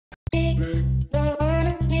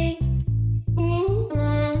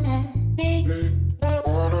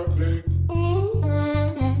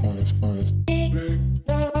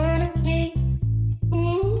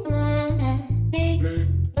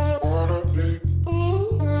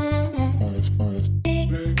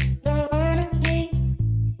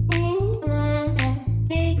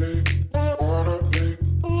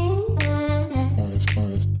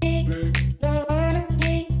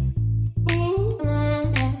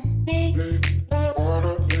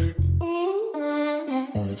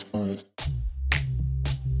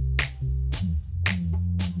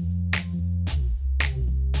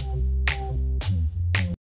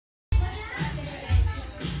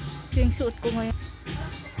Yung suot ko ngayon.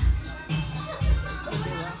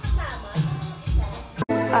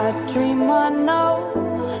 I dream I know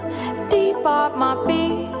deep up my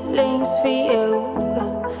feelings for you.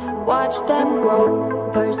 Watch them grow,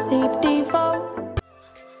 perceive devote.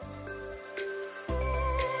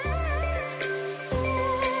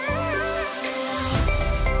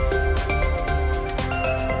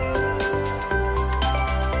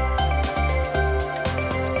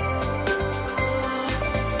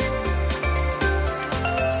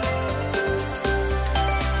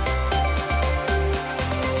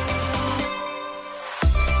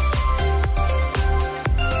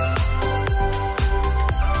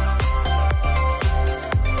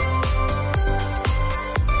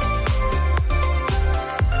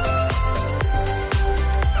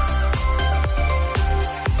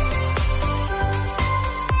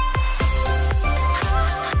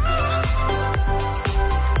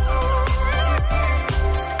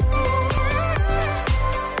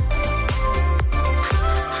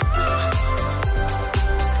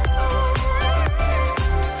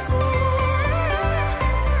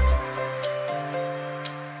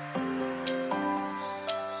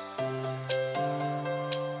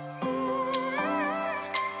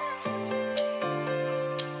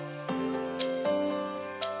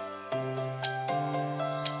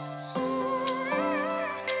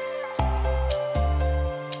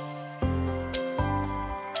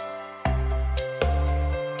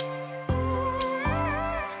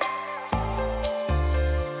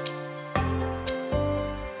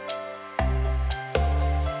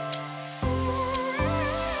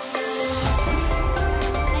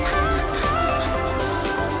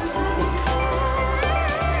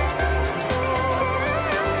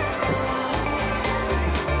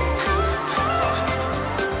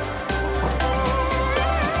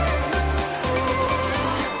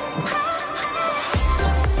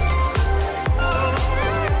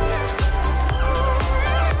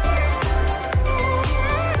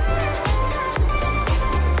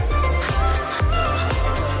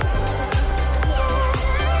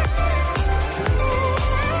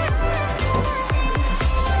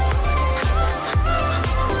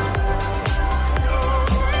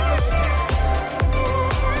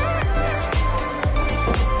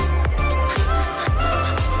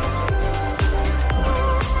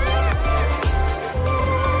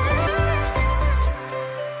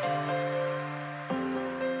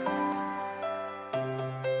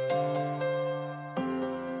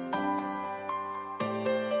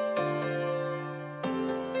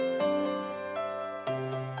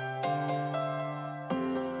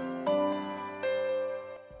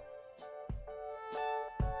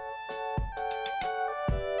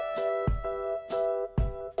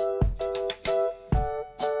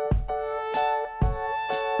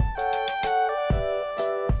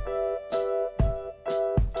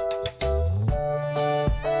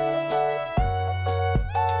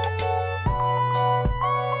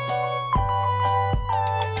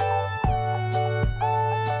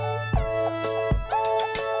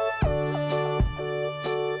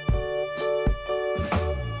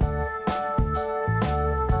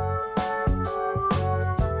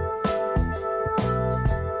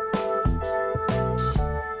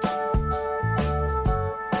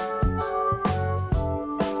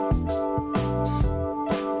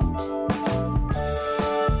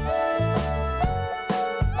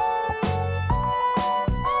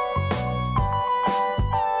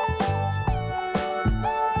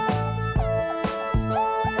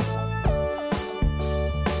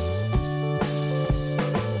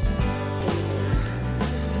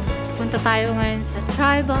 Punta tayo ngayon sa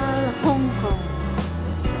Tribal Hong Kong.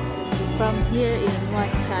 So, from here in Wan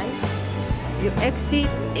Chai, you exit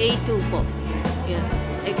A2 po. Yun,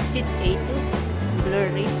 exit A2,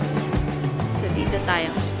 blurry. So, dito tayo.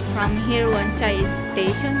 From here, Wan Chai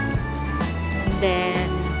station. And then,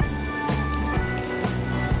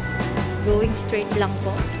 going straight lang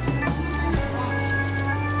po.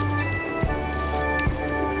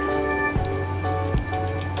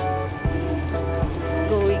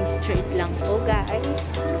 straight lang po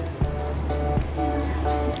guys.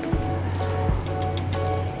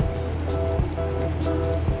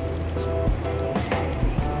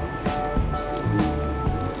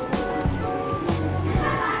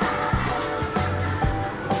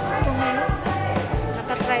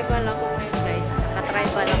 Naka-tribal ako ngayon guys.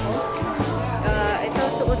 Naka-tribal ako. Ito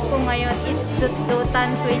suot ko ngayon is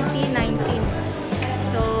Dutan 2019.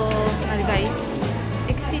 So, guys,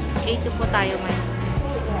 exit A2 po tayo ngayon.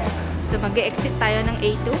 So, mag-exit tayo ng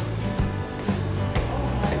A2.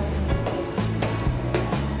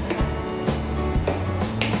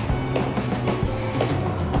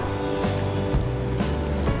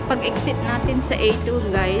 Pag-exit natin sa A2,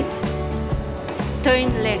 guys,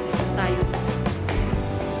 turn left tayo.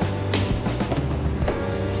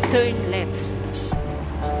 Turn left.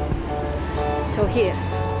 So, here.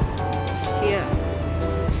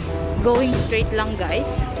 Going straight lang guys.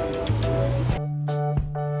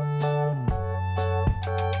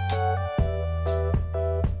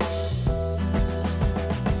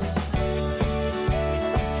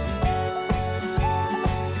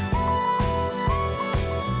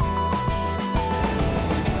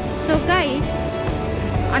 So guys,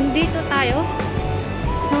 andito tayo.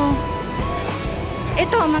 So,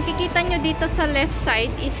 ito makikita nyo dito sa left side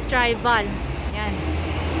is tribal. Yan.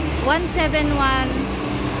 171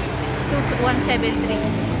 to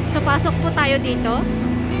 173. So, pasok po tayo dito.